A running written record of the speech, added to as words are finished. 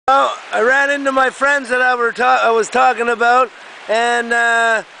Oh, I ran into my friends that I was talking about,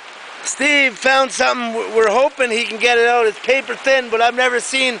 and Steve found something. We're hoping he can get it out. It's paper thin, but I've never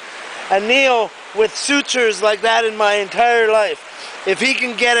seen a nail with sutures like that in my entire life. If he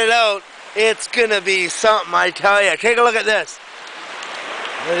can get it out, it's gonna be something, I tell you. Take a look at this.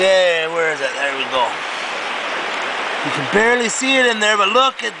 Okay, where is it? There we go. You can barely see it in there, but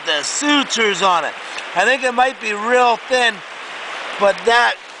look at the sutures on it. I think it might be real thin, but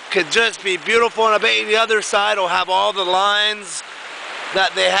that could just be beautiful, and I bet you the other side will have all the lines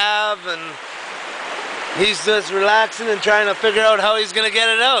that they have, and he's just relaxing and trying to figure out how he's going to get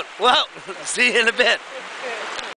it out. Well, see you in a bit.